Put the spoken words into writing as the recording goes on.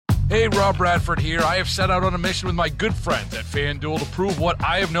Hey, Rob Bradford here. I have set out on a mission with my good friends at FanDuel to prove what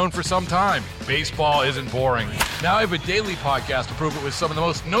I have known for some time. Baseball isn't boring. Now I have a daily podcast to prove it with some of the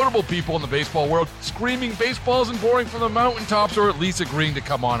most notable people in the baseball world, screaming baseball isn't boring from the mountaintops, or at least agreeing to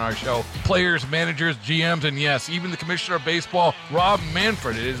come on our show. Players, managers, GMs, and yes, even the commissioner of baseball, Rob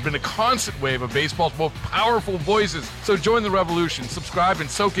Manfred. It has been a constant wave of baseball's most powerful voices. So join the revolution. Subscribe and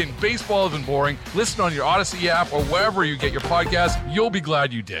soak in Baseball Isn't Boring. Listen on your Odyssey app or wherever you get your podcasts. You'll be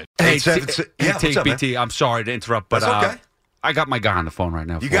glad you did. Hey, Take BT. I'm sorry to interrupt, but That's okay. I got my guy on the phone right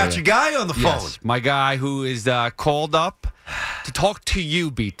now. You got your guy on the phone. Yes, my guy who is called up to talk to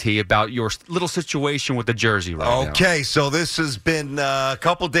you, BT, about your little situation with the jersey right now. Okay, so this has been a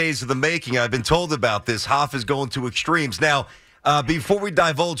couple days of the making. I've been told about this. Hoff is going to extremes. Now, before we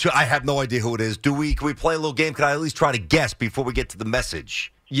divulge, I have no idea who it is. Can we play a little game? Can I at least try to guess before we get to the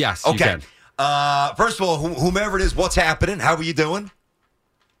message? Yes, Okay. you can. First of all, whomever it is, what's happening? How are you doing?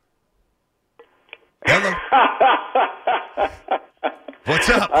 Hello. What's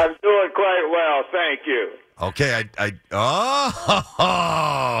up? I'm doing quite well, thank you. Okay,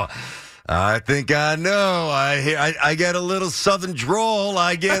 I think I know. I get a little southern drawl.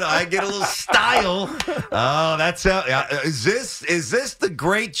 I get a little style. Oh, that's is this the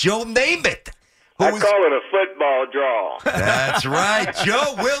great Joe Namath? I call it a football draw. That's right,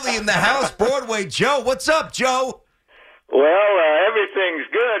 Joe Willie in the house. Broadway Joe, what's up, Joe? Well, everything's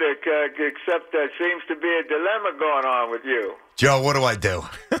good, except there seems to be a dilemma going on with you. Joe, what do I do?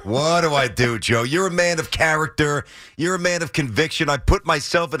 What do I do, Joe? You're a man of character. You're a man of conviction. I put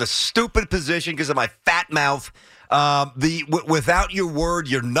myself in a stupid position because of my fat mouth. Without your word,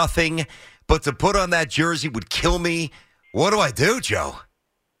 you're nothing. But to put on that jersey would kill me. What do I do, Joe?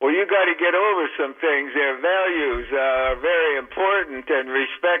 Well, you got to get over some things. Their values are very important, and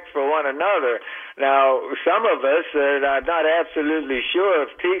respect for one another. Now, some of us are not absolutely sure if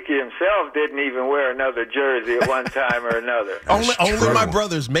Tiki himself didn't even wear another jersey at one time or another. Only my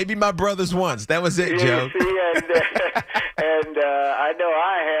brothers. Maybe my brothers once. That was it, Joe. You see, and I know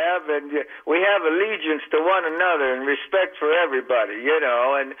I have, and we have allegiance to one another and respect for everybody,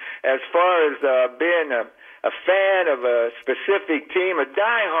 And as far as being a fan of a specific team, a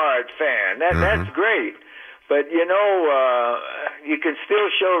diehard fan, that's great. But, you can still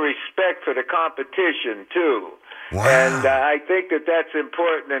show respect for the competition, too. Wow. And I think that's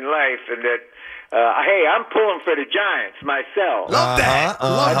important in life. And that, hey, I'm pulling for the Giants myself. Love that.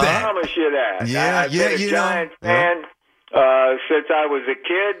 Love I that. promise you that. Yeah, I've been a Giants fan since I was a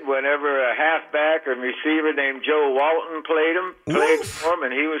kid. Whenever a halfback and receiver named Joe Walton played for him,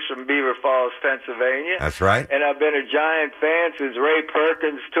 and he was from Beaver Falls, Pennsylvania. That's right. And I've been a Giant fan since Ray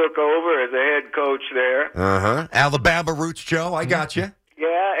Perkins took over as a head coach there. Alabama roots, Joe. I got you.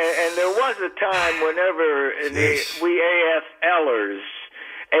 Yeah, and there was a time whenever we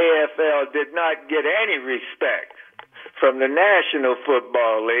AFL did not get any respect from the National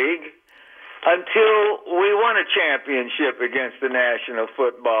Football League until we won a championship against the National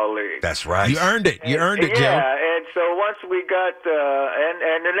Football League. That's right. You earned it. You earned it, Joe. Yeah, and so once we got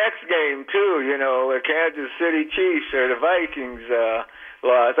and the next game too, the Kansas City Chiefs or the Vikings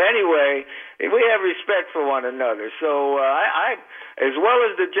lost. Anyway, we have respect for one another. So I as well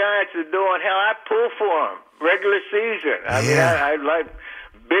as the Giants are doing, hell, I pull for them regular season. I mean, I like.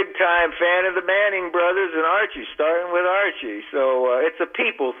 Big-time fan of the Manning brothers and Archie, starting with Archie. So it's a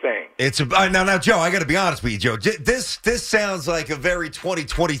people thing. Now, Joe, I got to be honest with you, Joe. This sounds like a very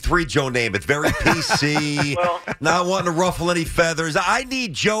 2023 Joe Namath. Very PC, not wanting to ruffle any feathers. I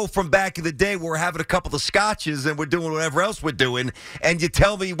need Joe from back in the day where we're having a couple of scotches and we're doing whatever else we're doing, and you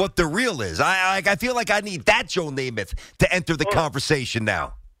tell me what the real is. I feel like I need that Joe Namath to enter the conversation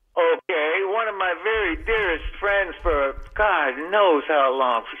now. Okay, one of my very dearest friends for God knows how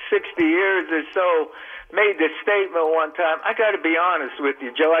long, for 60 years or so, made this statement one time. I got to be honest with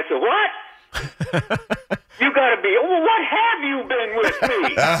you, Joe. I said, what? You got to be, well, what have you been with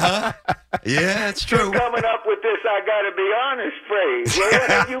me? Yeah, it's true. You're coming up with this, I got to be honest phrase. Well, what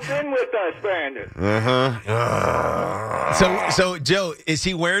have you been with us, Brandon? So, Joe, is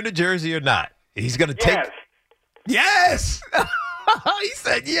he wearing the jersey or not? He's going to take. Yes. Yes. He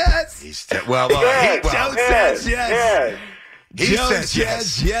said yes. Joe says yes. He Joe says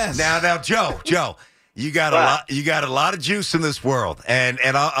says yes. Now, Joe, you got a lot. You got a lot of juice in this world, and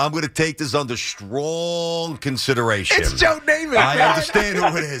I'm going to take this under strong consideration. It's Joe Namath. I understand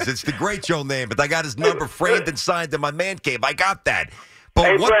who it is. It's the great Joe Namath. I got his number framed and signed in my man cave. I got that. But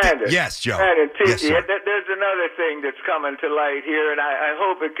hey, Brandon. Yes, Joe. Brandon, yes, sir. there's another thing that's coming to light here, and I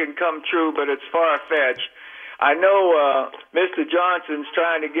hope it can come true, but it's far-fetched. I know Mr. Johnson's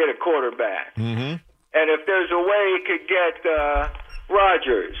trying to get a quarterback. Mm-hmm. And if there's a way he could get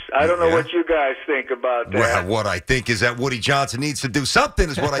Rodgers. I don't know Yeah. what you guys think about that. Well, what I think is that Woody Johnson needs to do something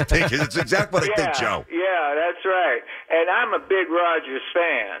is what I think. It's exactly what I think, Joe. Yeah, that's right. And I'm a big Rodgers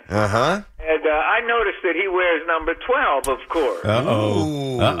fan. Uh-huh. And I noticed that he wears number 12, of course.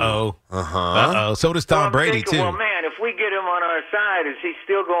 Uh-oh. So does So Tom I'm Brady, thinking, too. well, man, if we get him on our side, is he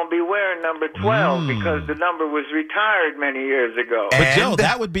still going to be wearing number 12? Because the number was retired many years ago. But, Joe, And-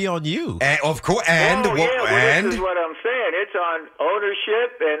 that would be on you. And, of course, and this is what I'm saying. It's on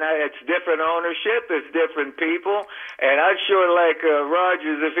ownership, and it's different ownership. It's different people. And I'd sure like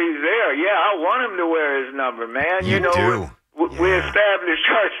Rodgers if he's there. Yeah, I want him to wear his number, man. You do. We established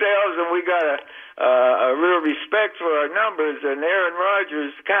ourselves, and we got a real respect for our numbers. And Aaron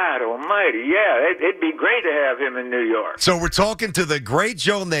Rodgers, God almighty, yeah, it'd be great to have him in New York. So we're talking to the great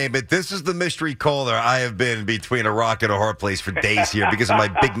Joe Namath. This is the mystery caller. I have been between a rock and a hard place for days here because of my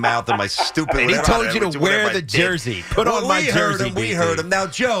big mouth and my stupid. And he whatever- told you to whatever wear I the did. jersey. Put on my jersey, We BT. heard him. Now,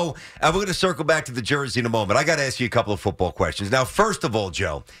 Joe, we're going to circle back to the jersey in a moment. I got to ask you a couple of football questions. Now, first of all,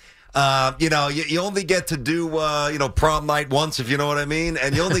 Joe, you only get to do, prom night once, if you know what I mean,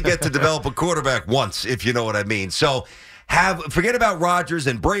 and you only get to develop a quarterback once, if you know what I mean. So forget about Rodgers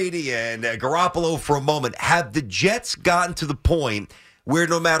and Brady and Garoppolo for a moment. Have the Jets gotten to the point where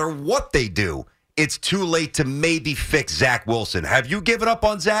no matter what they do, it's too late to maybe fix Zach Wilson? Have you given up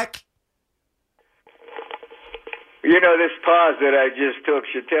on Zach? This pause that I just took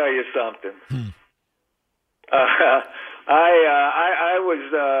should tell you something. I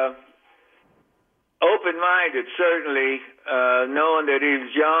was open-minded, certainly, knowing that he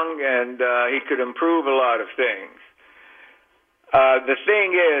was young and he could improve a lot of things. The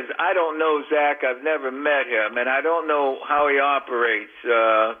thing is, I don't know Zach. I've never met him, and I don't know how he operates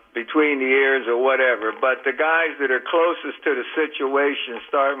between the ears or whatever. But the guys that are closest to the situation,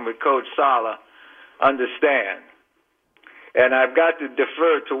 starting with Coach Saleh, understand. And I've got to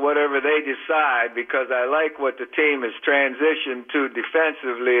defer to whatever they decide because I like what the team has transitioned to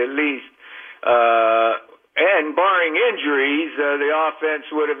defensively, at least. And barring injuries, the offense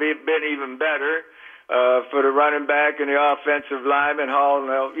would have been even better for the running back and the offensive lineman, Hall.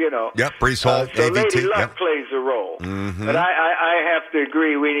 Yep, Breece Hall, so AVT. Lady Luck Yep. plays a role. Mm-hmm. But I have to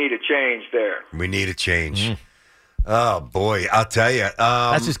agree we need a change there. We need a change. Oh, boy, I'll tell you.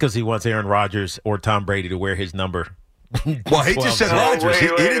 That's just because he wants Aaron Rodgers or Tom Brady to wear his number. Well, he just said Rodgers. He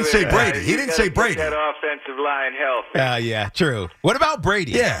didn't say Brady. He didn't say Brady. That offensive line healthy. Yeah, true. What about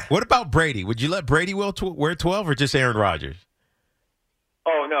Brady? Yeah. What about Brady? Would you let Brady wear 12 or just Aaron Rodgers?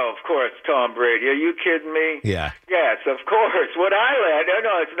 Oh, no, of course, Tom Brady. Are you kidding me? Yeah. Yes, of course. What I let,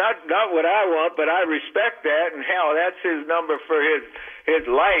 no, it's not what I want, but I respect that, and hell, that's his number for his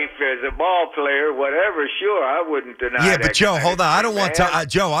life as a ball player, whatever. Sure, I wouldn't deny. Yeah, but that Joe, kind hold of on. I thing, don't want man.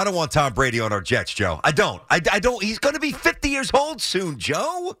 Joe. I don't want Tom Brady on our Jets, Joe. I don't. I don't. He's going to be 50 years old soon,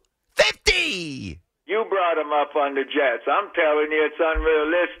 Joe. 50. You brought him up on the Jets. I'm telling you, it's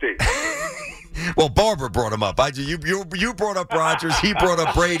unrealistic. Well, Barbara brought him up. You brought up Rodgers. He brought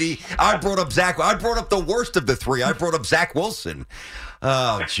up Brady. I brought up Zach. I brought up the worst of the three. I brought up Zach Wilson.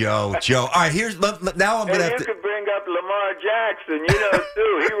 Oh, Joe. All right, now I'm going to have And you to. could bring up Lamar Jackson,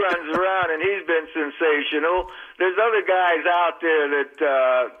 too. He runs around, and he's been sensational. There's other guys out there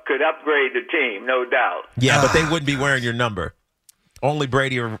that could upgrade the team, no doubt. Yeah, but they wouldn't be wearing your number. Only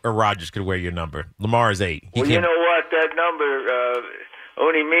Brady or Rodgers could wear your number. Lamar is 8. Well, you know what? That number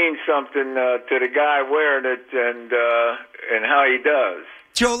only means something to the guy wearing it and how he does.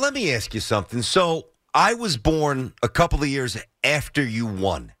 Joe, let me ask you something. So I was born a couple of years after you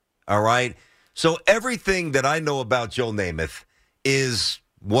won, all right? So everything that I know about Joe Namath is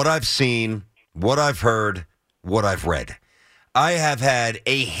what I've seen, what I've heard, what I've read. I have had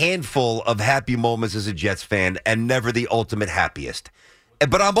a handful of happy moments as a Jets fan and never the ultimate happiest.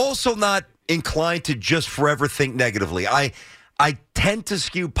 But I'm also not inclined to just forever think negatively. I tend to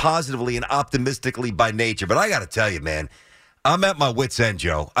skew positively and optimistically by nature. But I got to tell you, man, I'm at my wit's end,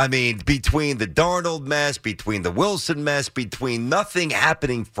 Joe. I mean, between the Darnold mess, between the Wilson mess, between nothing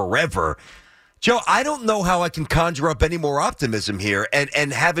happening forever, Joe, I don't know how I can conjure up any more optimism here and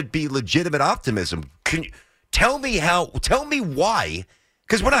have it be legitimate optimism. Can you tell me why?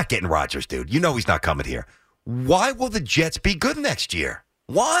 Because we're not getting Rodgers, dude. You know he's not coming here. Why will the Jets be good next year?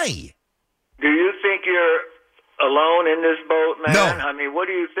 Why? Do you think you're alone in this boat, man? No. I mean, what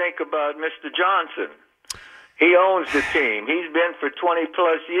do you think about Mr. Johnson? He owns the team. He's been for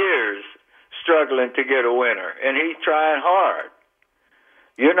 20-plus years struggling to get a winner, and he's trying hard.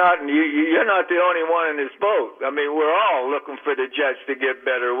 You're not the only one in this boat. I mean, we're all looking for the Jets to get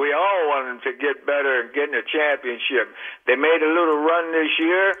better. We all want them to get better and get in a championship. They made a little run this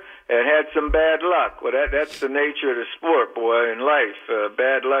year and had some bad luck. Well, that's the nature of the sport, boy, in life.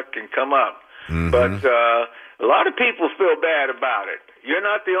 Bad luck can come up. Mm-hmm. But a lot of people feel bad about it. You're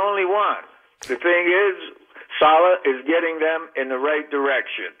not the only one. The thing is, Saleh is getting them in the right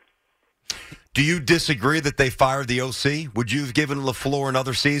direction. Do you disagree that they fired the OC? Would you have given LaFleur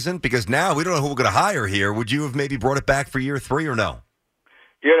another season? Because now we don't know who we're going to hire here. Would you have maybe brought it back for year 3 or no?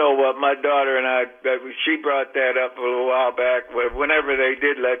 You know what, my daughter and I, she brought that up a little while back, whenever they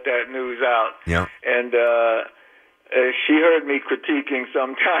did let that news out. Yeah. And she heard me critiquing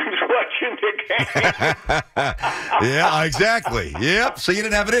sometimes watching the game. Yeah, exactly. Yep. So you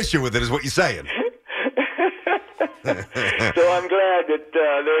didn't have an issue with it, is what you're saying. So I'm glad that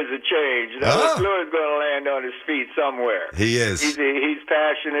there's a change. LaFleur's going to land on his feet somewhere. He is. He's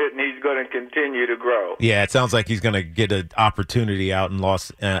passionate, and he's going to continue to grow. Yeah, it sounds like he's going to get an opportunity out in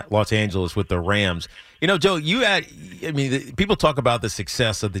Los Angeles with the Rams. You know, Joe, people talk about the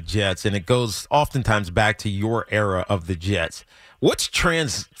success of the Jets, and it goes oftentimes back to your era of the Jets. What's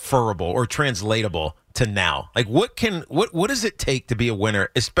transferable or translatable to now? Like, what does it take to be a winner,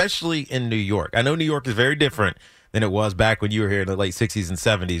 especially in New York? I know New York is very different than it was back when you were here in the late 60s and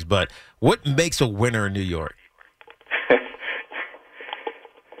 70s, but what makes a winner in New York?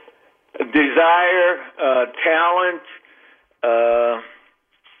 Desire, talent,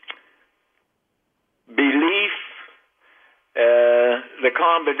 belief, the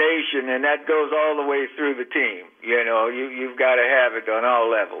combination, and that goes all the way through the team. You know, you've got to have it on all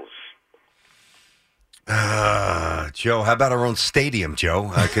levels. Joe, how about our own stadium, Joe?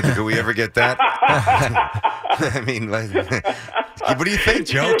 Could we ever get that? I mean, what do you think,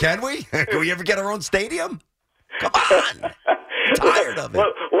 Joe? Can we? Can we ever get our own stadium? Come on. I'm tired of it.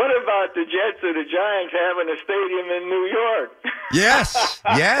 Well, what about the Jets or the Giants having a stadium in New York?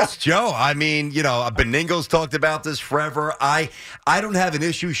 Yes, Joe. I mean, you know, Beningo's talked about this forever. I don't have an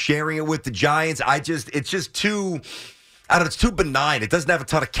issue sharing it with the Giants. It's just too... I don't know, it's too benign. It doesn't have a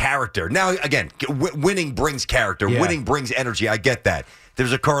ton of character. Now, again, winning brings character. Yeah. Winning brings energy. I get that.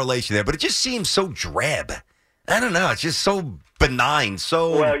 There's a correlation there. But it just seems so drab. I don't know. It's just so benign.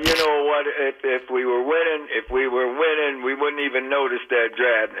 Well, you know what? If we were winning, we wouldn't even notice that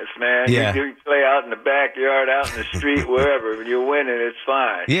drabness, man. Yeah. You play out in the backyard, out in the street, wherever. When you're winning, it's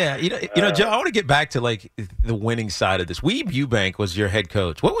fine. Yeah. You know, Joe, I want to get back to, like, the winning side of this. Weeb Ewbank was your head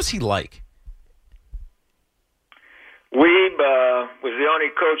coach. What was he like? Weeb was the only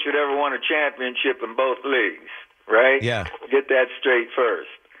coach that ever won a championship in both leagues, right? Yeah. Get that straight first.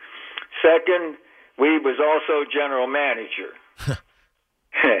 Second, Weeb was also general manager.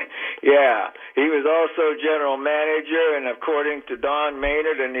 Yeah, he was also general manager, and according to Don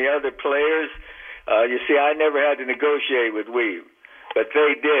Maynard and the other players, you see, I never had to negotiate with Weeb, but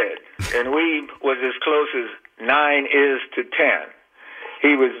they did. And Weeb was as close as 9 is to 10.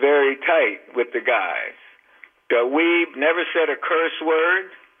 He was very tight with the guys. Weeb never said a curse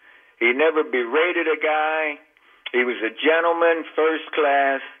word. He never berated a guy. He was a gentleman, first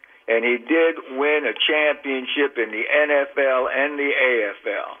class, and he did win a championship in the NFL and the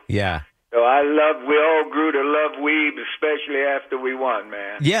AFL. Yeah. So we all grew to love Weeb, especially after we won,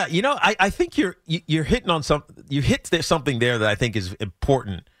 man. Yeah, you know, I think you're hitting on something there that I think is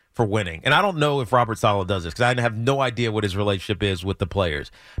important for winning. And I don't know if Robert Saleh does this because I have no idea what his relationship is with the players.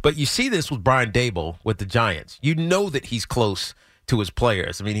 But you see this with Brian Daboll with the Giants. You know that he's close to his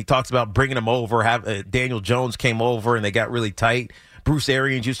players. I mean, he talks about bringing them over. Daniel Jones came over and they got really tight. Bruce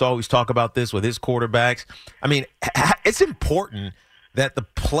Arians used to always talk about this with his quarterbacks. I mean, it's important that the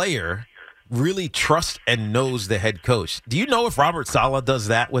player really trusts and knows the head coach. Do you know if Robert Saleh does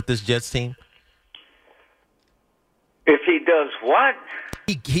that with this Jets team? If he does what?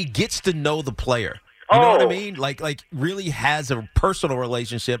 He gets to know the player. You know what I mean? Like really has a personal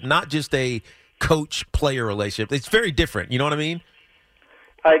relationship, not just a coach-player relationship. It's very different. You know what I mean?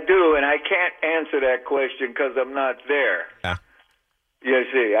 I do, and I can't answer that question because I'm not there. Yeah. You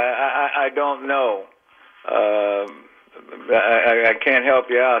see, I don't know. I can't help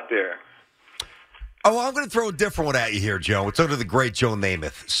you out there. Oh, well, I'm going to throw a different one at you here, Joe. It's under the great Joe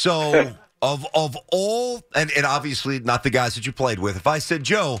Namath. So, of all, and obviously not the guys that you played with, if I said,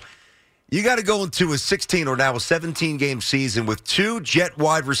 Joe, you got to go into a 16 or now a 17-game season with 2 Jet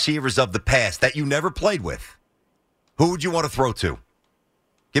wide receivers of the past that you never played with, who would you want to throw to?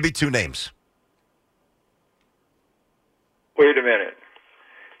 Give me 2 names. Wait a minute.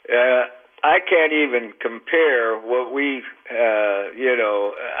 I can't even compare what we,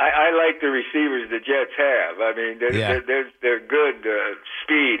 I like the receivers the Jets have. I mean, they're good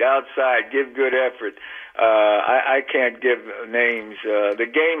speed, outside, give good effort. I can't give names. The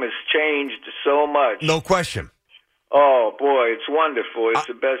game has changed so much. No question. Oh, boy, it's wonderful. It's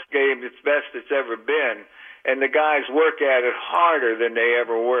the best game. It's best it's ever been. And the guys work at it harder than they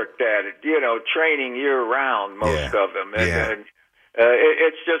ever worked at it. Training year-round, most of them. And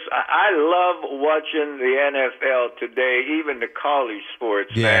it's just, I love watching the NFL today, even the college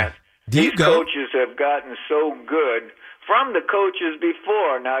sports, man. These coaches have gotten so good from the coaches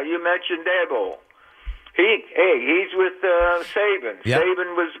before. Now, you mentioned Dabo. He's with Saban. Yep.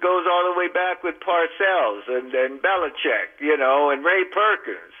 Saban goes all the way back with Parcells and Belichick, and Ray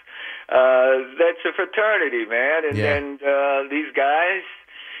Perkins. That's a fraternity, man. And these guys,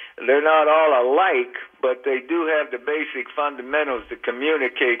 they're not all alike, but they do have the basic fundamentals to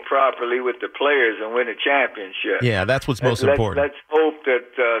communicate properly with the players and win a championship. Yeah, that's what's most important. Let's hope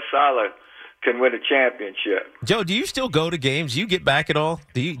that Saleh can win a championship. Joe, do you still go to games? Do you get back at all?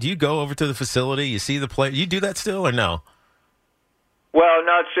 Do you go over to the facility? You see the play? You do that still or no? Well,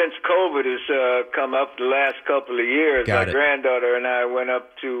 not since COVID has come up the last couple of years. My granddaughter and I went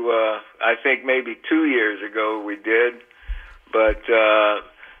up to, I think maybe 2 years ago we did. But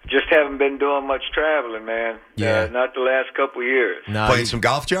just haven't been doing much traveling, man. Yeah. Not the last couple of years. No, Playing some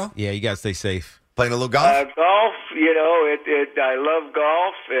golf, Joe? Yeah, you got to stay safe. Playing a little golf? Golf, I love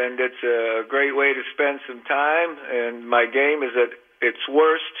golf, and it's a great way to spend some time. And my game is at its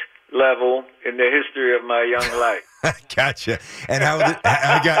worst level in the history of my young life. Gotcha. And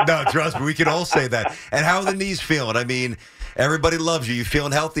trust me, we can all say that. And how are the knees feeling? I mean, everybody loves you. You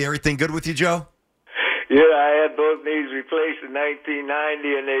feeling healthy? Everything good with you, Joe? Yeah, I had both knees replaced in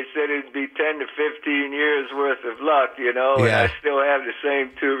 1990, and they said it'd be 10 to 15 years worth of luck, and I still have the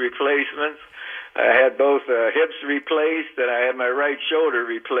same 2 replacements. I had both hips replaced, and I had my right shoulder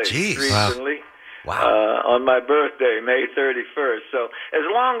replaced recently. Wow. On my birthday, May 31st. So as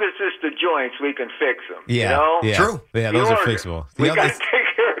long as it's the joints, we can fix them. Yeah, yeah. True. Yeah, those are fixable. We got to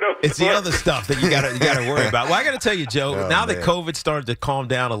take care of those. It's the other stuff that you got to worry about. Well, I got to tell you, Joe. Now that COVID started to calm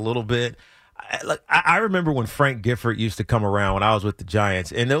down a little bit, I remember when Frank Gifford used to come around when I was with the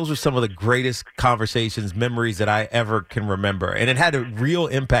Giants, and those were some of the greatest conversations, memories that I ever can remember. And it had a real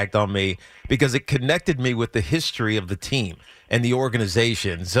impact on me because it connected me with the history of the team and the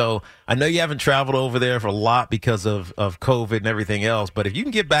organization. So I know you haven't traveled over there for a lot because of COVID and everything else, but if you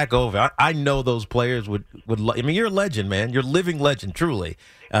can get back over, I know those players would I mean, you're a legend, man. You're a living legend, truly.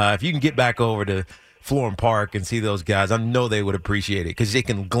 If you can get back over to Florham Park and see those guys, I know they would appreciate it because they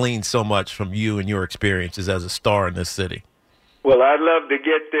can glean so much from you and your experiences as a star in this city. Well, I'd love to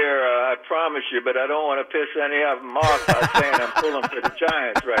get there, I promise you, but I don't want to piss any of them off by saying I'm pulling for the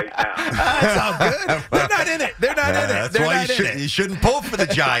Giants right now. That's all good. They're not in it. They're not in it. That's why you shouldn't pull for the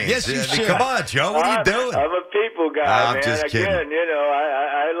Giants. Yes, you should. Come on, Joe. What are you doing? I'm a people guy, man. Just kidding. Again,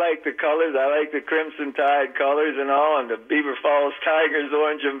 I like the colors. I like the Crimson Tide colors and all, and the Beaver Falls Tigers,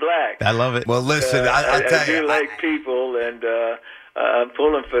 orange and black. I love it. Well, listen, I tell you. I do like people, and I'm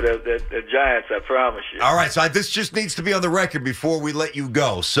pulling for the Giants, I promise you. All right, so this just needs to be on the record before we let you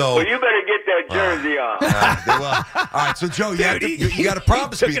go. So, well, you better get that jersey on. All right, so Joe, you got to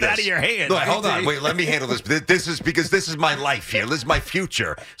promise me this. Took it out of your hand. Look, hold on, wait, let me handle this. This is because this is my life here. This is my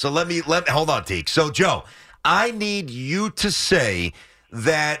future. So let me hold on, Deke. So, Joe, I need you to say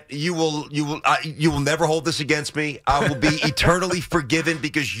that you will never hold this against me. I will be eternally forgiven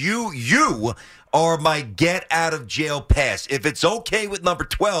because you are my get out of jail pass. If it's okay with number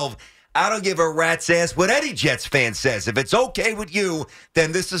 12, I don't give a rat's ass what any Jets fan says. If it's okay with you,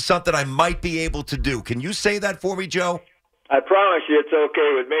 then this is something I might be able to do. Can you say that for me, Joe? I promise you it's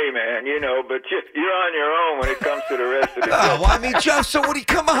okay with me, man, but you're on your own when it comes to the rest of the well, I mean, Joe, so what do you,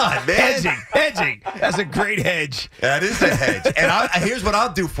 come on, man. Hedging. That's a great hedge. That is a hedge. And here's what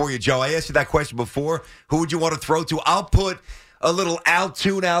I'll do for you, Joe. I asked you that question before. Who would you want to throw to? I'll put a little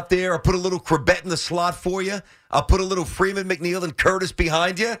Altoon out there. I'll put a little Corbett in the slot for you. I'll put a little Freeman, McNeil, and Curtis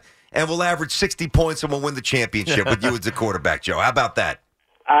behind you, and we'll average 60 points and we'll win the championship with you as the quarterback, Joe. How about that?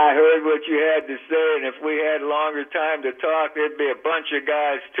 I heard what you had to say, and if we had longer time to talk, there'd be a bunch of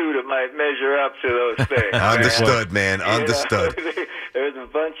guys, too, that might measure up to those things. Understood, man. Understood. There's a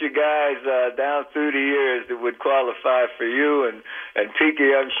bunch of guys down through the years that would qualify for you, and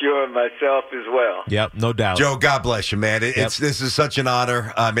Tiki, I'm sure, and myself as well. Yep, no doubt. Joe, God bless you, man. This is such an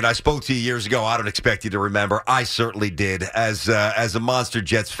honor. I mean, I spoke to you years ago. I don't expect you to remember. I certainly did. As a Monster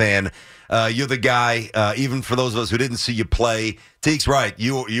Jets fan, You're the guy, even for those of us who didn't see you play. Teek's right.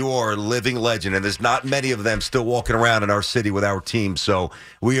 You are a living legend, and there's not many of them still walking around in our city with our team. So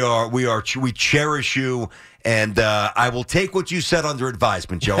we cherish you, and I will take what you said under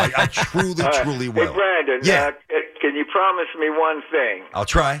advisement, Joe. I truly will. Hey, Brandon, Yeah. Can you promise me one thing? I'll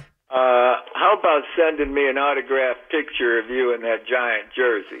try. How about sending me an autographed picture of you in that Giant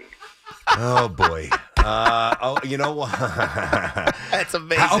jersey? Oh, boy. You know what? That's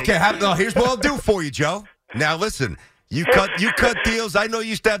amazing. Okay, here's what I'll do for you, Joe. Now, listen. You cut deals. I know you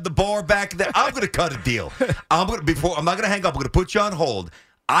used to have the bar back there. I'm going to cut a deal. I'm not going to hang up. I'm going to put you on hold.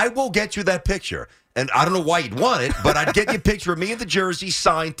 I will get you that picture. And I don't know why you'd want it, but I'd get you a picture of me in the jersey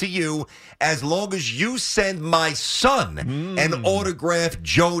signed to you as long as you send my son an autographed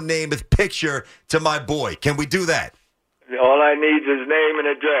Joe Namath picture to my boy. Can we do that? All I need is name and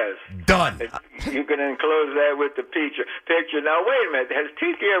address. Done. You can enclose that with the picture. Now, wait a minute. Has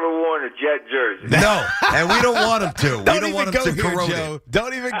Tiki ever worn a Jet jersey? No, and we don't want him to. Don't we don't even want him go to here, corrode Joe. it.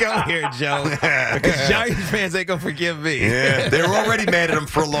 Don't even go here, Joe. Because Giants fans ain't going to forgive me. Yeah, they were already mad at him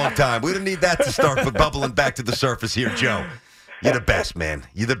for a long time. We don't need that to start bubbling back to the surface here, Joe. You're the best, man.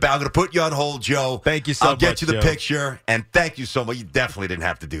 I'm going to put you on hold, Joe. Thank you so much, I'll get you the Joe. picture, and thank you so much. You definitely didn't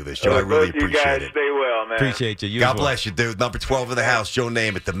have to do this, Joe. I Both really of you appreciate guys it. stay well, man. Appreciate you. God bless you, dude. Number 12 in the house, Joe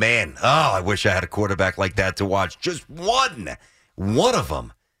Namath, the man. Oh, I wish I had a quarterback like that to watch. Just one of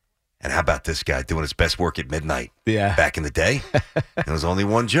them. And how about this guy doing his best work at midnight? Yeah. Back in the day, there was only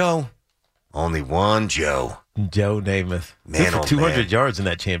one Joe. Only one Joe. Joe Namath. Man, Threw for oh, 200 man. yards in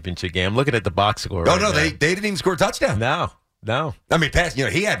that championship game. I'm looking at the box score. No, right now. they didn't even score a touchdown. No. I mean,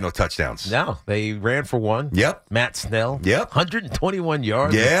 he had no touchdowns. No, they ran for one. Yep. Matt Snell. Yep. 121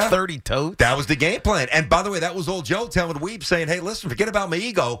 yards. Yeah. With 30 totes. That was the game plan. And by the way, that was old Joe telling Weeb saying, hey, listen, forget about my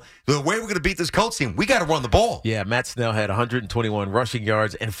ego. The way we're going to beat this Colts team, we got to run the ball. Yeah, Matt Snell had 121 rushing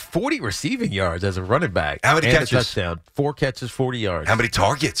yards and 40 receiving yards as a running back. How many and catches? A touchdown. 4 catches, 40 yards. How many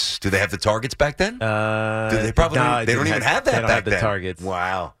targets? Do they have the targets back then? Do They probably they don't even have that they don't back have the then. targets.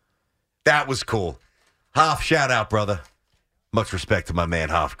 Wow. That was cool. Hoff, shout out, brother. Much respect to my man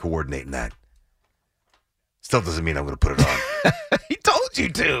Hoff coordinating that. Still doesn't mean I'm going to put it on. He told you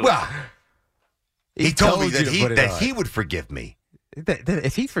to. Well, he told me you to put it that on. he would forgive me.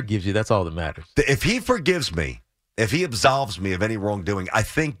 If he forgives you, that's all that matters. If he forgives me, if he absolves me of any wrongdoing, I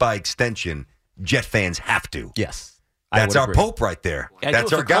think by extension, Jet fans have to. Yes. That's our agree. Pope right there. Gotta That's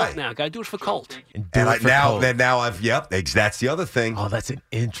do it our for guy. Colt now. Got to do it for Colt. And And do it for Colt. that's the other thing. Oh, that's an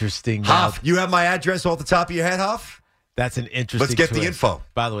interesting. Hoff, you have my address off the top of your head, Hoff? That's an interesting. Let's get the twist. info.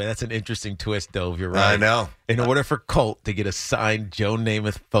 By the way, that's an interesting twist, Dove. You're right. I know. In order for Colt to get a signed Joe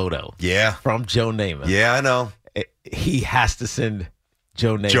Namath photo Yeah. from Joe Namath, Yeah, I know. he has to send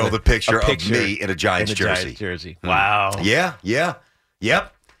Joe Namath Joe the picture a of me in a Giants jersey. jersey. Wow. Yeah. Yep.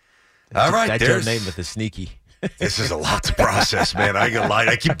 All right, That Joe there's. Namath is sneaky. This is a lot to process, man. I ain't gonna lie.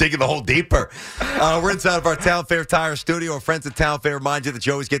 I keep digging the hole deeper. We're inside of our Town Fair Tire studio. Our friends at Town Fair remind you that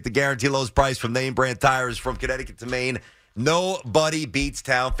you always get the guarantee lowest price from name brand tires from Connecticut to Maine. Nobody beats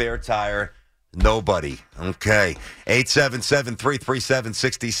Town Fair Tire. Nobody. Okay.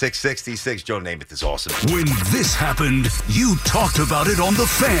 877-337-6666. Joe Namath is awesome. When this happened, you talked about it on The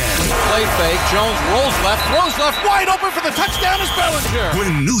Fan. Play fake. Jones rolls left, throws left, wide open for the touchdown is Bellinger.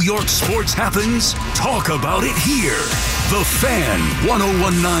 When New York sports happens, talk about it here. The Fan,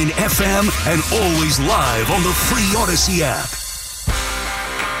 101.9 FM, and always live on the free Odyssey app.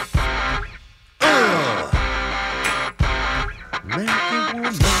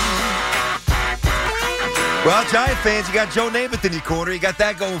 Well, Giant fans, you got Joe Namath in your corner. You got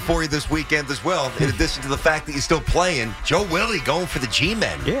that going for you this weekend as well. In addition to the fact that you're still playing, Joe Willie going for the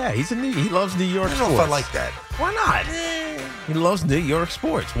G-Men. Yeah, he loves New York I don't know sports. if I like that. Why not? He loves New York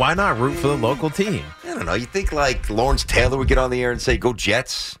sports. Why not root for the local team? I don't know. You think like Lawrence Taylor would get on the air and say, "Go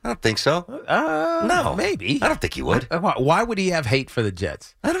Jets"? I don't think so. No, maybe. I don't think he would. Why would he have hate for the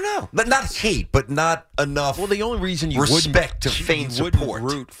Jets? I don't know. But not hate, but not enough. Well, the only reason you Respect to wouldn't, feign you wouldn't support.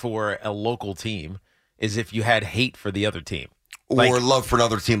 root for a local team is if you had hate for the other team. or love for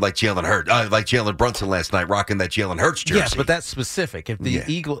another team like Jalen Hurts, like Jalen Brunson last night, rocking that Jalen Hurts jersey. Yes, but that's specific. If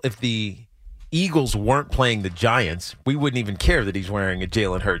the Eagles weren't playing the Giants, we wouldn't even care that he's wearing a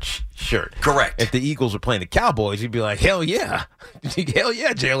Jalen Hurts shirt. Correct. If the Eagles were playing the Cowboys, you'd be like, hell yeah. Hell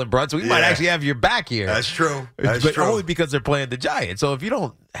yeah, Jalen Brunson. We might Yeah. actually have your back here. That's true. That's but true. only because they're playing the Giants. So if you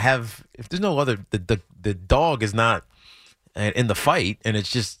don't have, if there's no other, the dog is not in the fight, and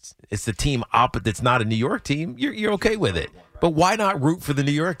it's the team that's not a New York team, you're okay with it. But why not root for the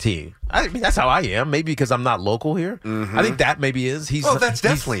New York team? I mean, that's how I am. Maybe because I'm not local here. Mm-hmm. I think that maybe is. That's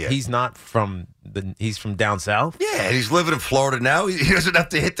definitely it. He's not from he's from down south. Yeah, and he's living in Florida now. He doesn't have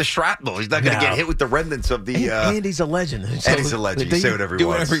to hit the shrapnel. He's not going to get hit with the remnants of the. And he's a legend. And he's a legend. You say whatever he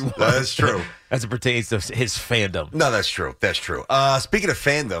wants. That's true. As it pertains to his fandom. No, that's true. That's true. Speaking of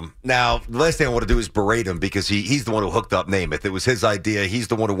fandom, now the last thing I want to do is berate him because he's the one who hooked up Namath. It was his idea. He's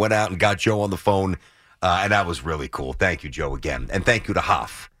the one who went out and got Joe on the phone. And that was really cool. Thank you, Joe, again. And thank you to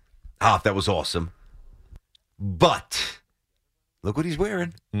Hoff. Hoff, that was awesome. But look what he's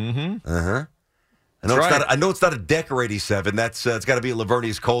wearing. Mm-hmm. Uh-huh. I know it's not a Decker 87. That's it's got to be a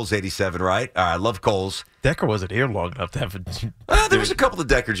Lavernius Coles 87, right? I love Coles. Decker wasn't here long enough to have it. There was a couple of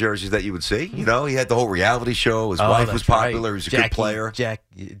Decker jerseys that you would see. You know, he had the whole reality show. His wife was popular. He was a good player.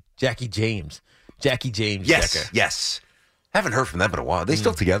 Jackie James. Yes, Decker. yes. Haven't heard from them in a while. Are they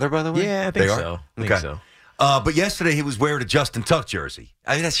still together, by the way? Yeah, I think so. I think so. But yesterday he was wearing a Justin Tuck jersey.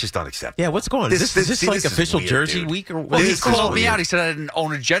 I mean, that's just unacceptable. Yeah, what's going on? Is this like official weird, jersey dude. week? Or what? Well, he called me out. He said I didn't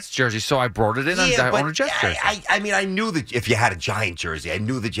own a Jets jersey, so I brought it in. I own a Jets jersey. I mean, I knew that if you had a Giant jersey, I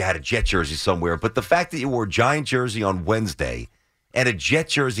knew that you had a Jet jersey somewhere. But the fact that you wore a Giant jersey on Wednesday and a Jet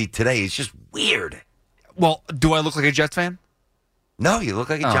jersey today is just weird. Well, do I look like a Jets fan? No, you look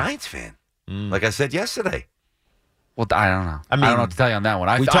like a Giants fan. Like I said yesterday. Well, I don't know. I don't know what to tell you on that one.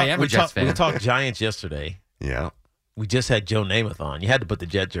 I am a Jets fan. We talked Giants yesterday. Yeah. We just had Joe Namath on. You had to put the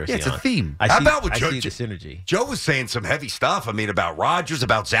Jet jersey on. Yeah, it's a theme. I see the synergy. Joe was saying some heavy stuff. I mean, about Rodgers,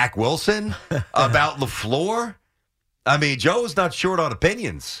 about Zach Wilson, about LaFleur. I mean, Joe is not short on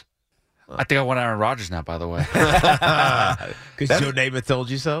opinions. I think I want Aaron Rodgers now, by the way. Because Joe Namath told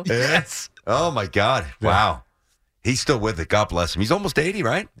you so? Yes. Oh, my God. Wow. He's still with it. God bless him. He's almost 80,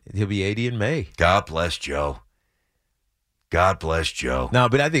 right? He'll be 80 in May. God bless Joe. God bless Joe. No,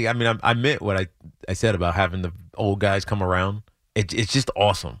 but I meant what I said about having the old guys come around. It's just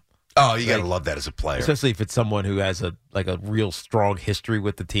awesome. Oh, you got to love that as a player. Especially if it's someone who has a real strong history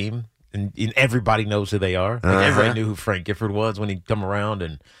with the team. And everybody knows who they are. Like everybody knew who Frank Gifford was when he'd come around.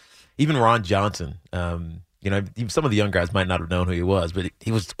 And even Ron Johnson. Some of the young guys might not have known who he was, but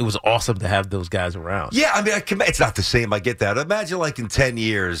it was awesome to have those guys around. Yeah, I mean, it's not the same. I get that. Imagine like in 10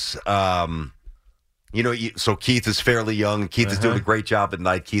 years, so Keith is fairly young. Keith is doing a great job at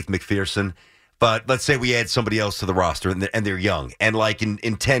night, Keith McPherson. But let's say we add somebody else to the roster, and they're young. And like in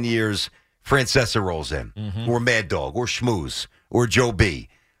 10 years, Francesa rolls in, or Mad Dog, or Schmooze, or Joe B.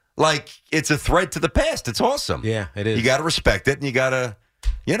 Like, it's a threat to the past. It's awesome. Yeah, it is. You got to respect it, and you got to,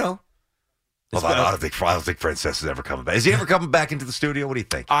 Well, I don't think Francesa's ever coming back. Is he ever coming back into the studio? What do you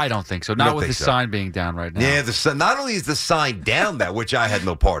think? I don't think so. Not with the sign being down right now. Yeah, not only is the sign down, which I had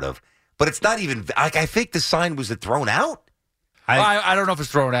no part of, but it's not even. Like, I think the sign was thrown out. I don't know if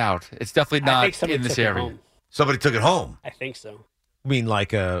it's thrown out. It's definitely not in this area. Somebody took it home. I think so. I mean,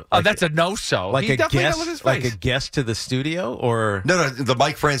 that's a no-so. Like a guest to the studio, or no, the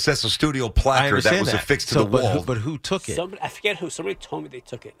Mike Francesa studio placard that was affixed to the wall. But who took it? I forget who. Somebody told me they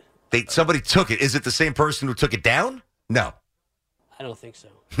took it. Somebody took it. Is it the same person who took it down? No. I don't think so.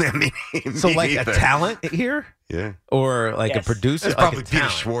 I mean, so like a talent here? Yeah. Or like a producer? It's probably Peter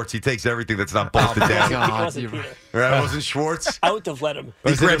Schwartz. He takes everything that's not bolted down. It wasn't Peter. Right, it wasn't Schwartz? I would have let him.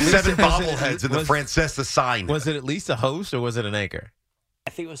 He grabbed 7 bobbleheads in the Francesa sign. Was it at least a host or was it an anchor?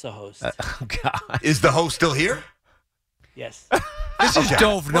 I think it was the host. Oh, God. Is the host still here? Yes. This is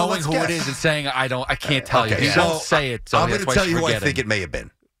Dove knowing who it is and saying, I can't tell you. You don't say it, so I'm going to tell you who I think it may have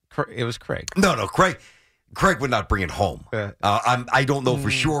been. It was Craig. No, Craig would not bring it home. I don't know for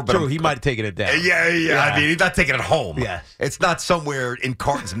sure, but he might have taken it down. Yeah. I mean, he's not taking it home. Yes. It's not somewhere in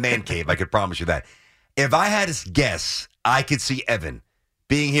Carton's man cave. I could promise you that. If I had to guess, I could see Evan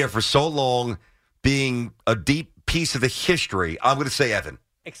being here for so long, being a deep piece of the history. I'm going to say Evan.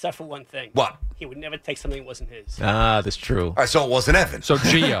 Except for one thing. What? He would never take something that wasn't his. That's true. All right, so it wasn't Evan. So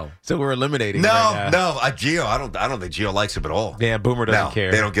Gio. So we're eliminating. No, Gio. I don't think Gio likes him at all. Yeah, Boomer doesn't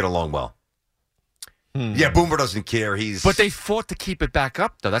care. They don't get along well. Yeah, Boomer doesn't care. But they fought to keep it back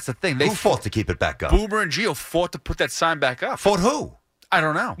up, though. That's the thing. Who fought to keep it back up? Boomer and Gio fought to put that sign back up. Fought who? I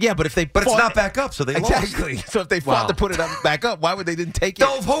don't know. Yeah, but it's not back up, so they exactly. lost. So if they fought to put it back up, why would they didn't take it?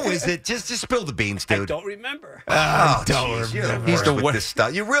 Dove, who is it? Just spill the beans, dude. I don't remember. Oh, don't remember. He's the worst with this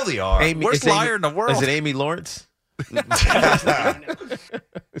stuff. You really are. Worst liar in the world. Is it Amy Lawrence? Who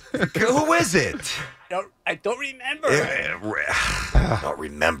is it? I don't remember. I don't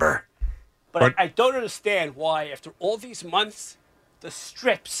remember. But I don't understand why, after all these months, The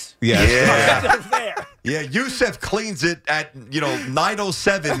strips. Yeah. Yeah. There. Yeah, Yusef cleans it at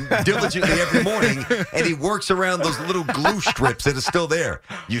 9:07 diligently every morning, and he works around those little glue strips that are still there.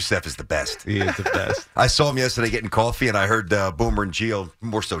 Yusef is the best. He is the best. I saw him yesterday getting coffee, and I heard Boomer and Gio,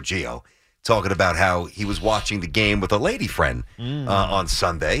 more so Gio, talking about how he was watching the game with a lady friend on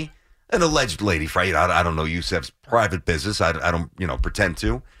Sunday, an alleged lady friend. I don't know Yusef's private business. I don't pretend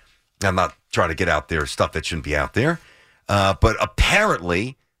to. I'm not trying to get out there stuff that shouldn't be out there. But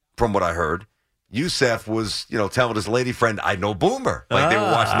apparently, from what I heard, Yusef was, telling his lady friend, I know Boomer. Like they were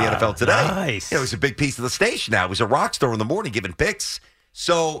watching the NFL today. Nice. He's a big piece of the station now. He was a rock star in the morning giving picks.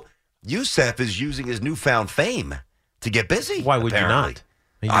 So Yusef is using his newfound fame to get busy. Why would apparently.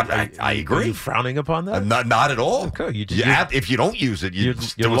 you not? I agree. Are you frowning upon that? Not at all. Okay, if you don't use it, you're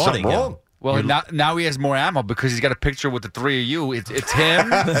doing something wrong. Well, now he has more ammo because he's got a picture with the three of you. It's him,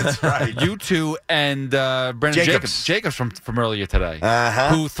 That's right. you two, and Brendan Jacobs from earlier today,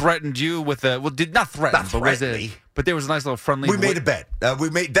 who threatened you with did not threaten, Not but threaten me. but there was a nice little friendly. We made a bet.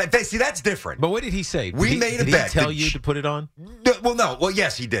 We made that. See, that's different. But what did he say? We made a bet. Did he tell you to put it on? No. Well,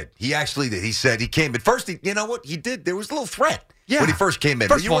 yes, he did. He actually did. He said he came. At first, you know what? He did. There was a little threat when he first came in.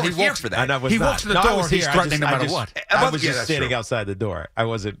 First but of all, you he weren't here walks for that. And I was He not. walks to the No, I door, was he's here. threatening no matter what. I was Yeah, just that's standing true. outside the door. I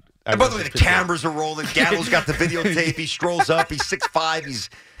wasn't. And by the way, the cameras are rolling. Gallo's got the videotape. He strolls up. He's 6'5".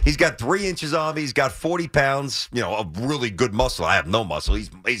 He's got 3 inches on me. He's got 40 pounds. Of really good muscle. I have no muscle.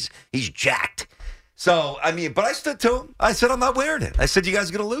 He's jacked. So but I stood to him. I said I'm not wearing it. I said you guys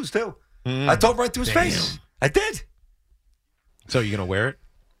are going to lose too. I told him right to his face. I did. So you're gonna wear it?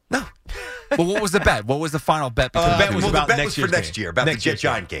 No. Well, what was the bet? What was the final bet? The bet was the about bet next was for year's next game. year about Next the year's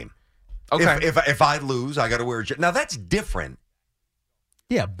Jet-Giant game. Okay. If I lose, I got to wear a jet. Now that's different.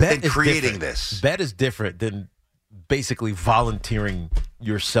 Yeah, bet than is creating different. this. Bet is different than basically volunteering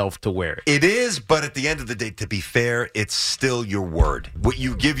yourself to wear it. It is, but at the end of the day, to be fair, it's still your word. What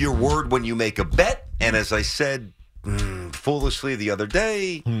you give your word when you make a bet, and as I said foolishly the other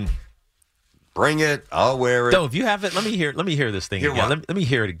day, bring it. I'll wear it. No, if you have it, let me hear this thing Hear again. what? Let me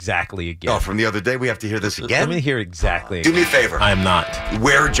hear it exactly again. Oh, from the other day, we have to hear this again? Let me hear it exactly Do again. me a favor. I am not.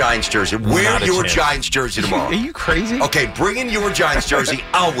 Wear a Giants jersey. Wear Not a your chance. Giants jersey tomorrow. Are you crazy? Okay, bring in your Giants jersey.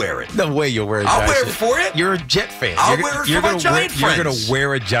 I'll wear it. No way you'll wear a I'll Giants wear it jersey. for you. You're a Jet fan. I'll You're, wear it you're for my gonna Giant wear, You're friends. going to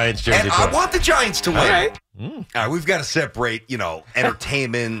wear a Giants jersey. And I want the Giants to win. All right. All right, we've got to separate,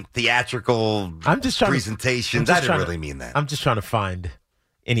 entertainment, theatrical I'm just trying presentations. I'm I just didn't trying to- really mean that. I'm just trying to find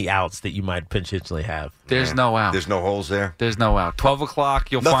any outs that you might potentially have. There's no out. There's no holes there. There's no out. 12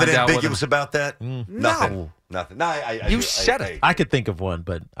 o'clock, you'll Nothing find out. ambiguous about that? Nothing. No. Nothing. No, You said it. I could think of one,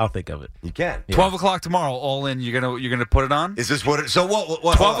 but I'll think of it. You can. 12 o'clock tomorrow, all in. You're gonna put it on. Is this what it? So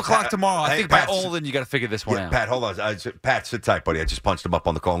what? 12 o'clock tomorrow. I Hey, think by Pat, all in, you got to figure this one Yeah, out. Pat, hold on. Pat, sit tight, buddy. I just punched him up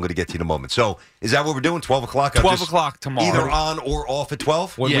on the call. I'm going to get to you in a moment. So is that what we're doing? 12 o'clock? 12 o'clock tomorrow. Either on or off at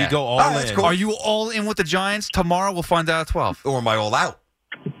 12? When Yeah. we go all Oh, that's in. cool. Are you all in with the Giants tomorrow? We'll find out at 12. Or am I all out?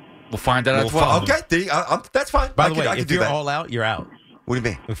 We'll find out at Well, 12. okay, that's fine. By I the can- way, I can if do you're that. all out, you're out. What do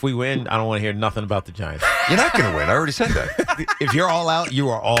you mean? If we win, I don't want to hear nothing about the Giants. You're not going to win. I already said that. If you're all out, you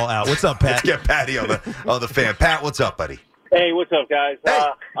are all out. What's up, Let's Pat? get Patty on the fan. Pat, what's up, buddy? Hey, what's up, guys? Hey.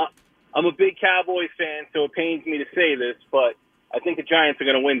 I'm a big Cowboys fan, so it pains me to say this, but I think the Giants are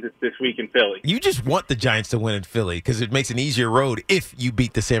going to win this week in Philly. You just want the Giants to win in Philly because it makes an easier road if you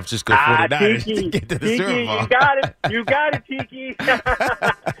beat the San Francisco 49ers Tiki, to get to the Tiki, Super Bowl. you got it, Tiki.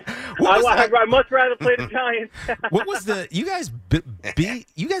 I'd much rather play the Giants. What was the you guys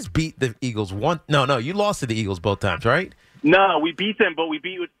beat the Eagles one? No, you lost to the Eagles both times, right? No, we beat them, but we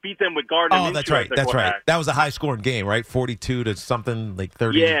beat them with Gardner Minshew. Oh, that's right. as their That's right. quarterback. That was a high scoring game, right? 42 to something like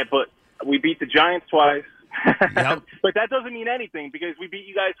 30. Yeah, but we beat the Giants twice. Yep. But that doesn't mean anything because we beat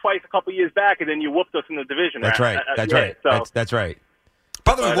you guys twice a couple years back, and then you whooped us in the division. That's round. right. That's Yeah, right. So, That's right.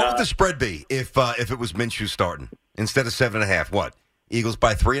 By the way, But, what would the spread be if it was Minshew starting instead of 7.5? What? Eagles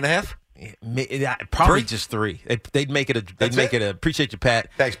by 3.5? Probably 3? just 3. They'd make it a. They'd That's make it? it a. Appreciate you, Pat,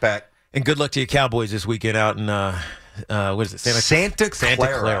 Thanks, Pat. and good luck to your Cowboys this weekend out in what is it? Santa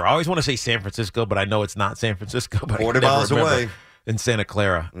Clara. I always want to say San Francisco, but I know it's not San Francisco. But 40 I can never miles remember. away. In Santa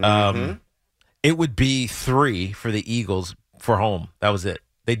Clara. Mm-hmm. It would be 3 for the Eagles for home. That was it.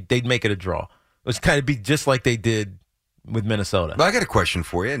 They'd make it a draw. It was kind of be just like they did with Minnesota. Well, I got a question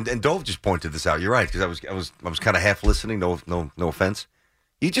for you, and Dove just pointed this out. You're right, because I was kind of half listening. No offense.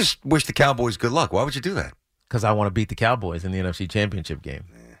 You just wish the Cowboys good luck. Why would you do that? Because I want to beat the Cowboys in the NFC Championship game.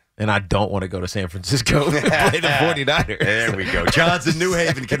 And I don't want to go to San Francisco and play the 49ers. There we go. John's in New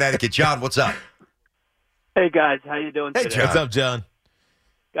Haven, Connecticut. John, what's up? Hey, guys. How you doing Hey, today? John. What's up, John?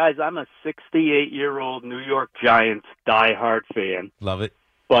 Guys, I'm a 68-year-old New York Giants diehard fan. Love it.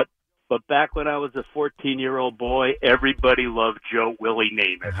 But But back when I was a 14-year-old boy, everybody loved Joe Willie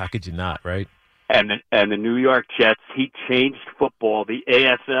Namath. How could you not, right? And the New York Jets, he changed football. The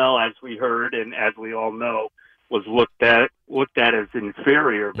AFL, as we heard and as we all know, was looked at as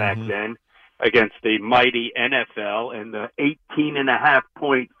inferior back then against the mighty NFL and the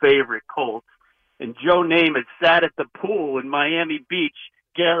 18.5-point favorite Colts. And Joe Namath sat at the pool in Miami Beach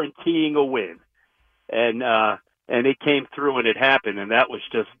guaranteeing a win. And it came through and it happened, and that was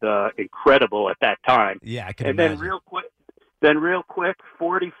just incredible at that time. Yeah, I can and imagine. Then real quick,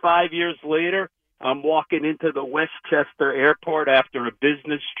 45 years later, I'm walking into the Westchester Airport after a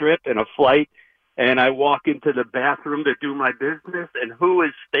business trip and a flight, and I walk into the bathroom to do my business, and who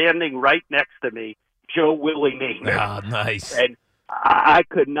is standing right next to me? Joe Willie Namath. Ah, nice. And I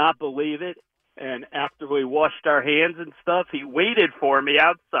could not believe it. And after we washed our hands and stuff, he waited for me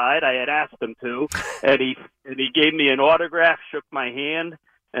outside. I had asked him to, and he gave me an autograph, shook my hand,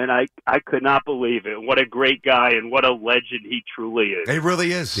 and I could not believe it. What a great guy and what a legend he truly is. He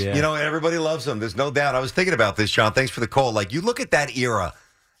really is. Yeah. You know, everybody loves him. There's no doubt. I was thinking about this, Sean. Thanks for the call. Like, you look at that era,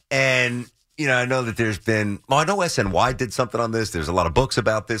 and, you know, I know that there's been, I know SNY did something on this. There's a lot of books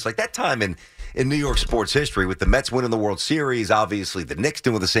about this. Like, that time in New York sports history with the Mets winning the World Series, obviously the Knicks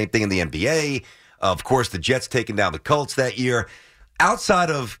doing the same thing in the NBA. Of course, the Jets taking down the Colts that year. Outside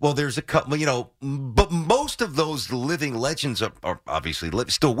of, well, there's a couple, you know, but most of those living legends are obviously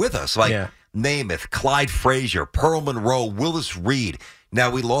still with us. Like Namath, Clyde Frazier, Pearl Monroe, Willis Reed. Now,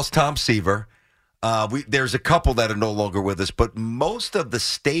 we lost Tom Seaver. There's a couple that are no longer with us, but most of the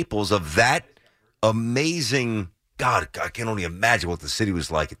staples of that amazing, God, I can only imagine what the city was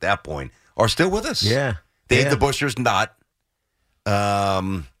like at that point, are still with us. Yeah. Dave the Busher's not.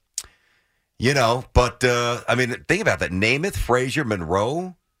 You know, but, I mean, think about that. Namath, Frazier,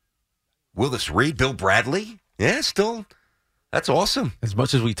 Monroe, Willis Reed, Bill Bradley. Yeah, still, that's awesome. As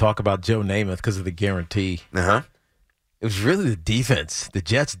much as we talk about Joe Namath because of the guarantee, it was really the defense, the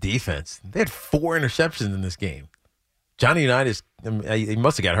Jets' defense. They had 4 interceptions in this game. Johnny Unitas, he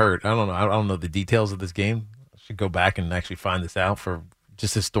must have got hurt. I don't know. I don't know the details of this game. I should go back and actually find this out for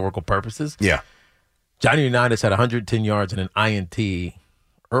just historical purposes. Yeah. Johnny Unitas had 110 yards and an INT.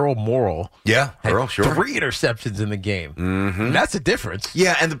 Earl Morrill had Earl, sure. 3 interceptions in the game. Mm-hmm. That's a difference.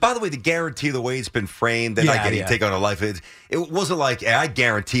 Yeah, and by the way, the guarantee, the way it's been framed, they're not getting to take on a life. It wasn't like, hey, I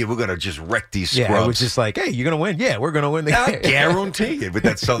guarantee we're going to just wreck these scrubs. Yeah, it was just like, hey, you're going to win. Yeah, we're going to win the game. I guarantee it with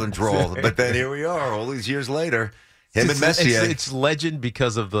that Southern drawl. But then here we are, all these years later. Him and Messier. It's legend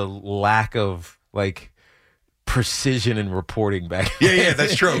because of the lack of, like, precision in reporting back then. Yeah,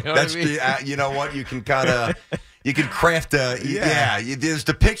 that's true. You know That's what I mean? you know what? You can kind of... You can craft there's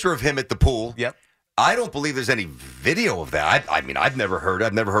the picture of him at the pool. Yep. I don't believe there's any video of that. I mean, I've never heard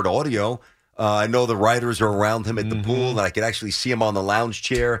audio. I know the writers are around him at the pool, and I could actually see him on the lounge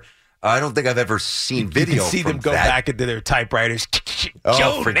chair. I don't think I've ever seen video. You can see them go back into their typewriters.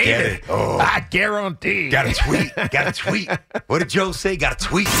 Joe, forget it. Oh. I guarantee. Got a tweet. What did Joe say? Got a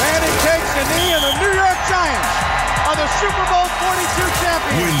tweet. Manning takes a knee, and the New York Giants are the Super Bowl 42 champions.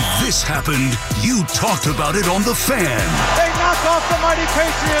 When this happened, you talked about it on The Fan. They knock off the mighty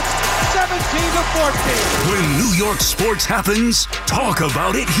Patriots 17-14. When New York sports happens, talk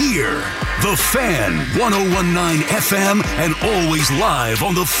about it here. The Fan, 101.9 FM, and always live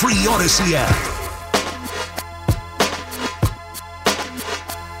on the free Odyssey app.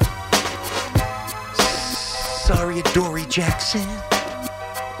 Sorry, Dory Jackson.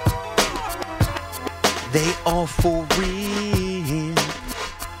 They all for real.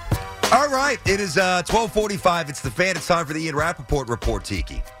 All right, it is 12:45. It's the Fan. It's time for the Ian Rappaport Report,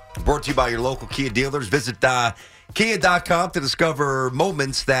 Tiki. Brought to you by your local Kia dealers. Visit Kia.com to discover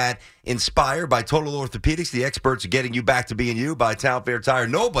moments that inspire. By Total Orthopedics, the experts are getting you back to being you. By Town Fair Tire,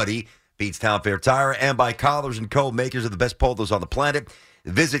 nobody beats Town Fair Tire. And by Collars & Co., makers of the best polos on the planet.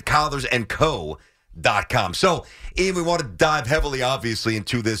 Visit collarsandco.com. So, Ian, we want to dive heavily, obviously,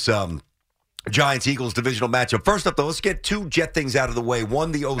 into this Giants-Eagles divisional matchup. First up, though, let's get 2 Jet things out of the way.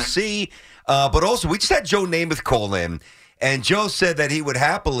 One, the OC, but also we just had Joe Namath call in, and Joe said that he would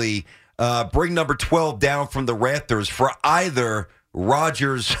happily bring number 12 down from the rafters for either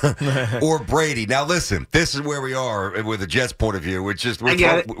Rodgers or Brady. Now, listen, this is where we are with the Jets' point of view. It's just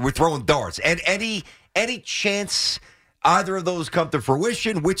we're throwing darts. And any chance either of those come to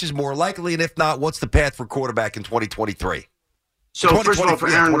fruition, which is more likely, and if not, what's the path for quarterback in 2023? So, first of all, for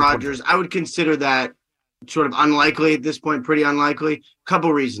Aaron Rodgers, I would consider that sort of unlikely at this point, pretty unlikely.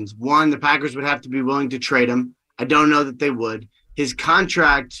 Couple reasons. One, the Packers would have to be willing to trade him. I don't know that they would. His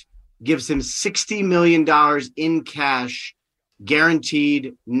contract gives him $60 million in cash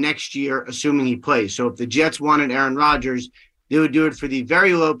guaranteed next year, assuming he plays. So if the Jets wanted Aaron Rodgers, they would do it for the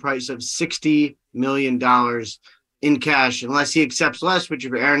very low price of $60 million in cash, unless he accepts less, which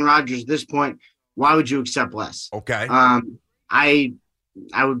for Aaron Rodgers at this point, why would you accept less? Okay. I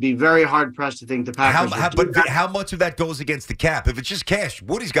would be very hard pressed to think the Packers. How much of that goes against the cap? If it's just cash,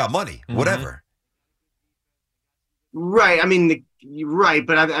 Woody's got money, whatever. Right. I mean, you're right,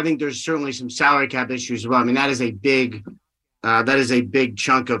 but I think there's certainly some salary cap issues as well. I mean, that is a big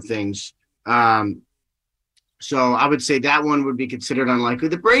chunk of things. So I would say that one would be considered unlikely.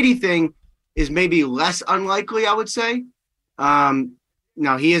 The Brady thing is maybe less unlikely, I would say.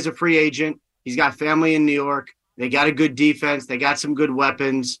 Now, he is a free agent. He's got family in New York. They got a good defense. They got some good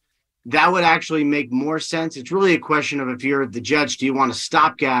weapons. That would actually make more sense. It's really a question of, if you're the Jets, do you want a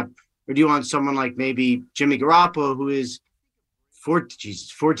stopgap, or do you want someone like maybe Jimmy Garoppolo, who is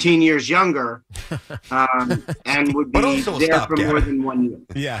 14 years younger, and would be there for more than 1 year.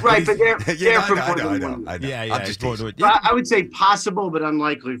 Yeah. Right, but they're there for more than 1 year. Yeah. I'm just I would say possible, but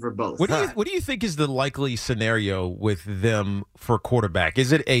unlikely for both. What do you think is the likely scenario with them for quarterback?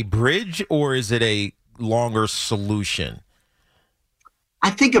 Is it a bridge or is it a longer solution?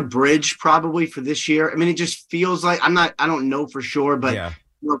 I think a bridge probably for this year. I mean, it just feels like I don't know for sure, but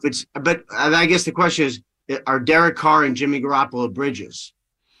I guess the question is, are Derek Carr and Jimmy Garoppolo bridges?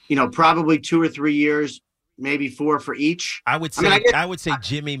 Probably 2 or 3 years, maybe 4 for each. I would say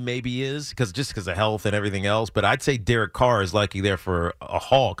Jimmy maybe is because of health and everything else, but I'd say Derek Carr is likely there for a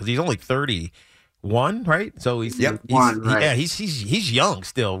haul because he's only 31, right? So he's young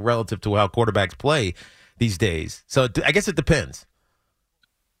still relative to how quarterbacks play these days. So I guess it depends.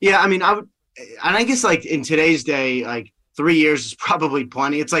 Yeah, I mean, I guess like in today's day, like 3 years is probably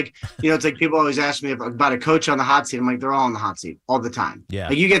plenty. It's like, it's like people always ask me about a coach on the hot seat. I'm like, they're all on the hot seat all the time. Yeah.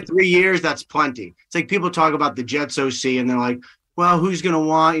 Like you get 3 years, that's plenty. It's like people talk about the Jets OC and they're like, well, who's going to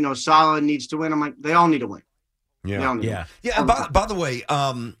want, Saleh needs to win. I'm like, they all need to win. Yeah. And by the way,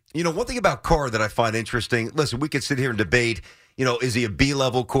 one thing about Carr that I find interesting, listen, we could sit here and debate, is he a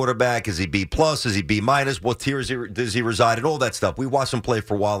B-level quarterback? Is he B+? Is he B-? What tier does he reside in? All that stuff. We watched him play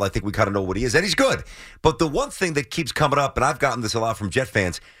for a while. I think we kind of know what he is, and he's good. But the one thing that keeps coming up, and I've gotten this a lot from Jet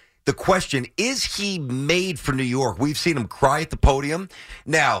fans, the question, is he made for New York? We've seen him cry at the podium.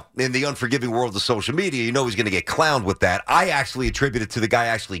 Now, in the unforgiving world of social media, he's going to get clowned with that. I actually attribute it to the guy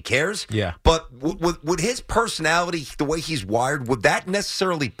actually cares. Yeah. But would his personality, the way he's wired, would that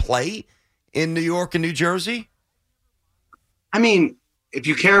necessarily play in New York and New Jersey? I mean, if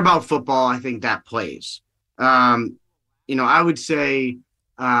you care about football, I think that plays. I would say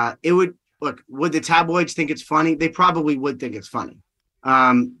it would – look, would the tabloids think it's funny? They probably would think it's funny. But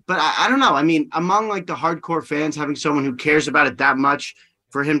I don't know. I mean, among like the hardcore fans, having someone who cares about it that much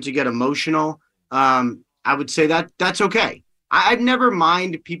for him to get emotional, I would say that's okay. I'd never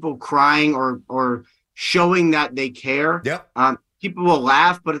mind people crying or showing that they care. Yep. People will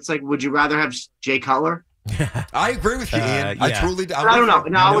laugh, but it's like, would you rather have Jay Cutler? I agree with you, Ian. Yeah. I truly do. I don't know.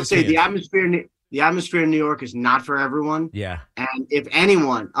 Now, I would say the atmosphere in New York is not for everyone. Yeah. And if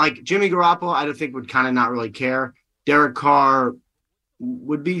anyone, like Jimmy Garoppolo, I don't think would kind of not really care. Derek Carr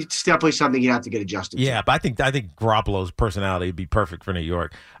would be definitely something you'd have to get adjusted to. Yeah, but I think Garoppolo's personality would be perfect for New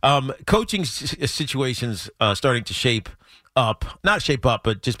York. Coaching situations starting to not shape up,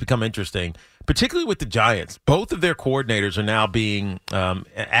 but just become interesting, particularly with the Giants. Both of their coordinators are now being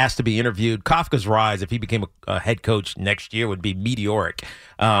asked to be interviewed. Kafka's rise, if he became a head coach next year, would be meteoric.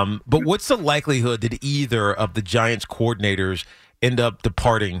 But what's the likelihood that either of the Giants coordinators end up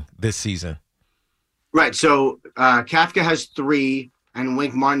departing this season? Right, so Kafka has 3, and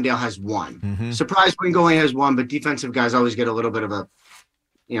Wink Martindale has 1. Mm-hmm. Surprise, Wink only has 1, but defensive guys always get a little bit of a,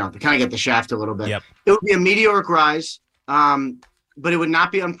 they kind of get the shaft a little bit. Yep. It would be a meteoric rise, but it would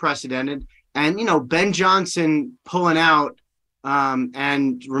not be unprecedented. And, Ben Johnson pulling out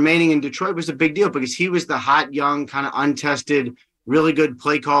and remaining in Detroit was a big deal because he was the hot, young, kind of untested, really good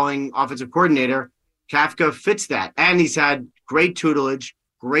play calling offensive coordinator. Kafka fits that. And he's had great tutelage,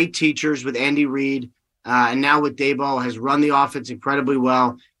 great teachers with Andy Reid. And now with Daboll has run the offense incredibly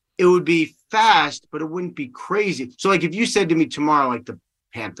well. It would be fast, but it wouldn't be crazy. So, like, if you said to me tomorrow, like the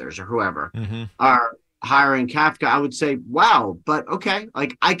Panthers or whoever are hiring Kafka, I would say, wow, but okay.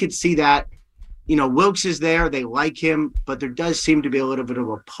 Like, I could see that. Wilkes is there. They like him, but there does seem to be a little bit of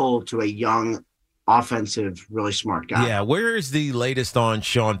a pull to a young, offensive, really smart guy. Yeah, where is the latest on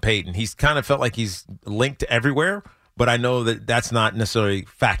Sean Payton? He's kind of felt like he's linked everywhere, but I know that that's not necessarily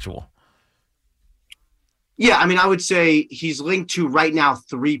factual. Yeah, I mean, I would say he's linked to right now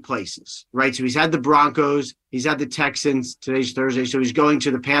 3 places, right? So he's had the Broncos, he's had the Texans, today's Thursday, so he's going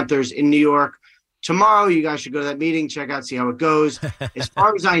to the Panthers in New York, tomorrow you guys should go to that meeting, check out, see how it goes. As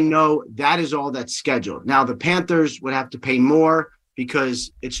far as I know, that is all that's scheduled. Now, the Panthers would have to pay more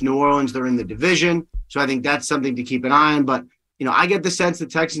because it's New Orleans. They're in the division. So I think that's something to keep an eye on. But, I get the sense the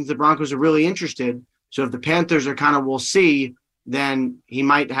Texans, the Broncos are really interested. So if the Panthers are kind of, we'll see, then he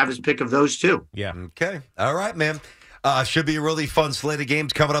might have his pick of those two. Yeah. Okay. All right, man. Should be a really fun slate of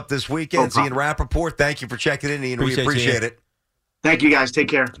games coming up this weekend. It's Ian Rappaport. Thank you for checking in, Ian. We appreciate it. Thank you, guys. Take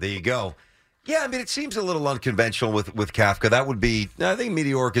care. There you go. Yeah, I mean, it seems a little unconventional with Kafka. That would be, I think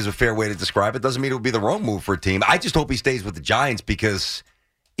meteoric is a fair way to describe it. Doesn't mean it would be the wrong move for a team. I just hope he stays with the Giants because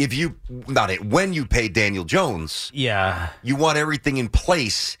when you pay Daniel Jones, you want everything in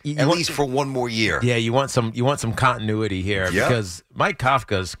place at least for one more year. Yeah, you want some continuity here because Mike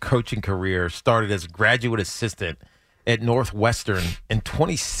Kafka's coaching career started as a graduate assistant at Northwestern in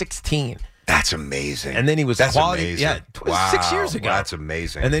 2016. That's amazing. And then he was quality. Amazing. Yeah, 6 years ago. That's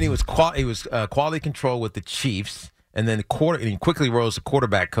amazing. And then he was quality control with the Chiefs, and then and he quickly rose to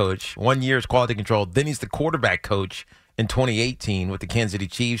quarterback coach. 1 year as quality control. Then he's the quarterback coach in 2018 with the Kansas City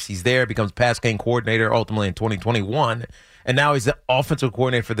Chiefs. He's there, becomes pass game coordinator ultimately in 2021, and now he's the offensive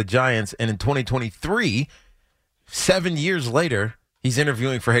coordinator for the Giants. And in 2023, 7 years later, he's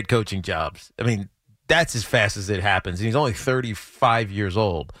interviewing for head coaching jobs. I mean, that's as fast as it happens. And he's only 35 years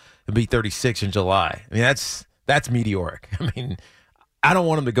old. He'll be 36 in July. I mean, that's meteoric. I mean, I don't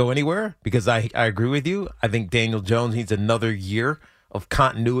want him to go anywhere because I agree with you. I think Daniel Jones needs another year of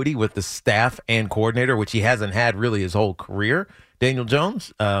continuity with the staff and coordinator, which he hasn't had really his whole career. Daniel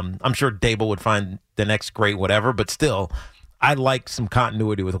Jones, I'm sure Dable would find the next great whatever, but still, I like some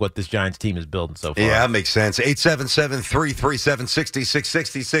continuity with what this Giants team is building so far. Yeah, that makes sense.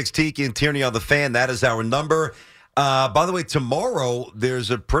 877-337-6666. Tiki and Tierney on the Fan. That is our number. By the way, tomorrow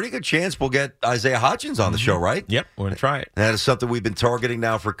there's a pretty good chance we'll get Isaiah Hodgins on the show, right? Yep, we're going to try it. That is something we've been targeting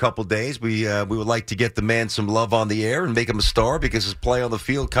now for a couple days. We would like to get the man some love on the air and make him a star because his play on the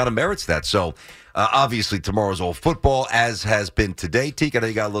field kind of merits that. So, obviously, tomorrow's all football, as has been today. Teak, I know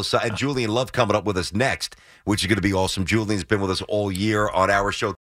you got a little side. And Julian Love coming up with us next, which is going to be awesome. Julian's been with us all year on our show.